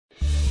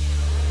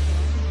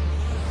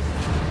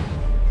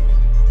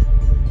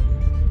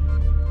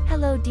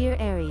dear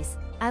Aries,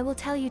 I will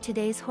tell you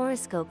today's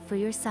horoscope for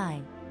your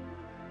sign.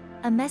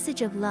 A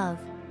message of love,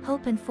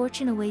 hope and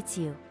fortune awaits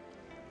you.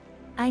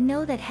 I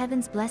know that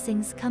heaven's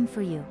blessings come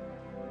for you.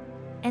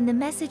 And the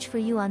message for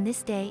you on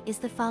this day is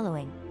the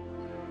following.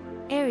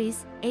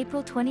 Aries,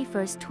 April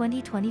 21st,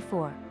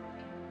 2024.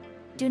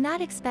 Do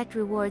not expect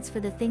rewards for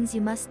the things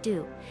you must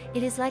do.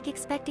 It is like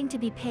expecting to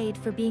be paid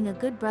for being a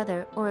good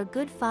brother or a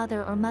good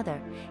father or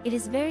mother. It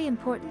is very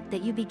important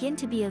that you begin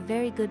to be a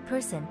very good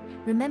person.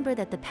 Remember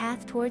that the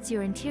path towards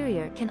your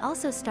interior can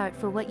also start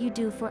for what you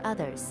do for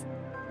others.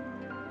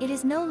 It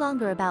is no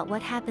longer about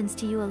what happens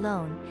to you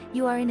alone.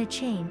 You are in a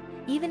chain,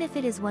 even if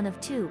it is one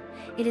of two.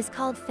 It is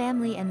called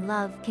family, and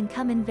love can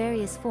come in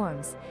various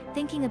forms.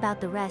 Thinking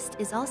about the rest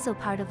is also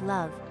part of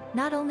love.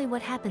 Not only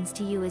what happens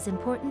to you is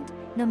important,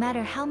 no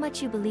matter how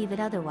much you believe it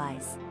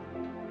otherwise.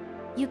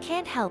 You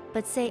can't help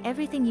but say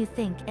everything you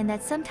think, and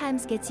that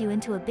sometimes gets you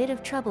into a bit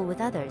of trouble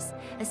with others,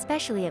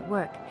 especially at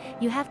work.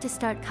 You have to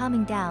start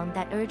calming down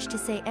that urge to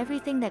say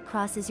everything that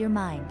crosses your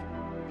mind.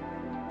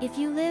 If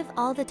you live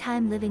all the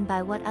time living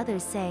by what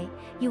others say,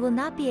 you will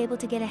not be able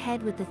to get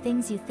ahead with the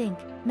things you think.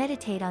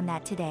 Meditate on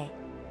that today.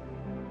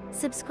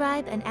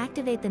 Subscribe and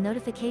activate the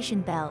notification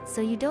bell so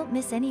you don't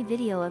miss any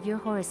video of your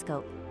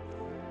horoscope.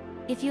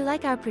 If you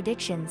like our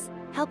predictions,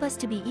 help us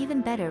to be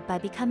even better by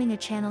becoming a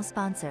channel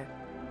sponsor.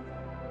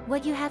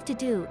 What you have to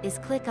do is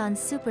click on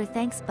Super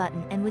Thanks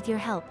button, and with your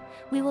help,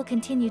 we will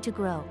continue to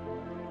grow.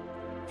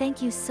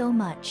 Thank you so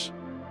much.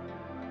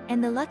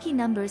 And the lucky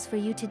numbers for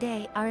you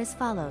today are as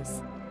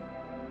follows: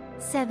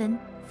 7,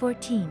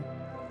 14,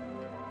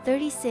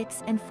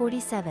 36 and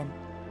 47.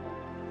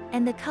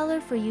 And the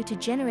color for you to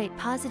generate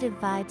positive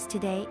vibes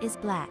today is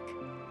black.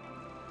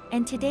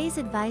 And today's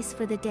advice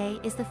for the day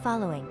is the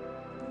following.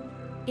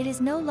 It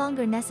is no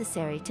longer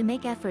necessary to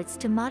make efforts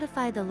to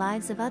modify the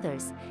lives of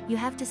others. You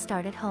have to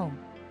start at home.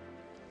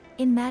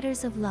 In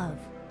matters of love,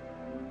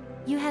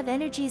 you have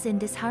energies in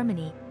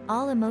disharmony,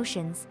 all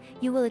emotions,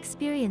 you will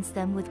experience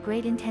them with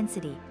great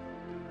intensity.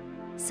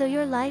 So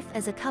your life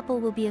as a couple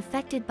will be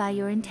affected by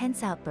your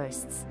intense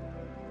outbursts.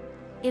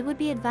 It would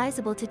be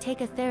advisable to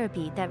take a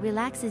therapy that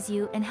relaxes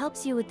you and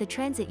helps you with the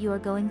transit you are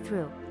going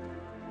through.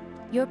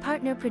 Your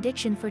partner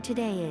prediction for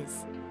today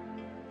is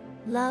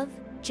love,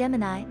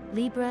 Gemini,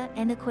 Libra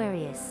and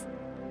Aquarius.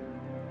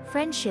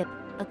 Friendship,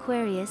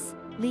 Aquarius,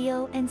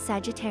 Leo and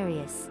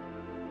Sagittarius.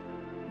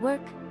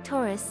 Work,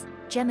 Taurus,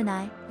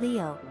 Gemini,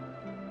 Leo.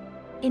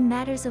 In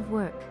matters of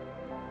work,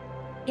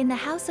 in the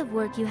house of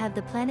work you have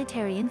the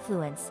planetary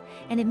influence,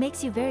 and it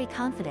makes you very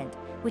confident,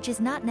 which is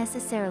not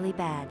necessarily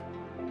bad.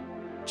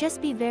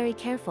 Just be very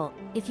careful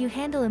if you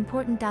handle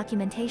important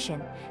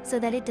documentation, so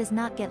that it does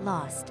not get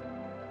lost.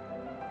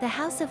 The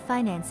house of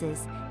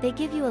finances, they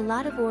give you a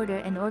lot of order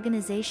and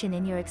organization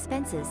in your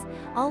expenses,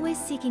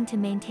 always seeking to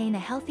maintain a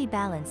healthy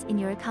balance in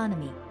your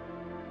economy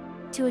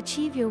to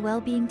achieve your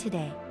well-being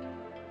today.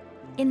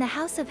 In the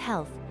house of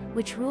health,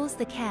 which rules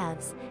the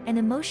calves, and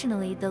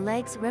emotionally the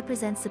legs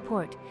represent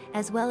support,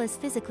 as well as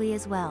physically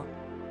as well.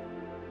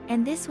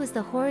 And this was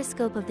the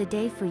horoscope of the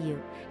day for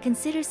you.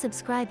 Consider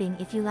subscribing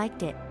if you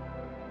liked it.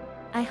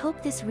 I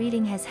hope this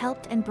reading has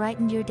helped and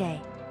brightened your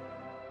day.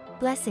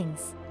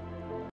 Blessings.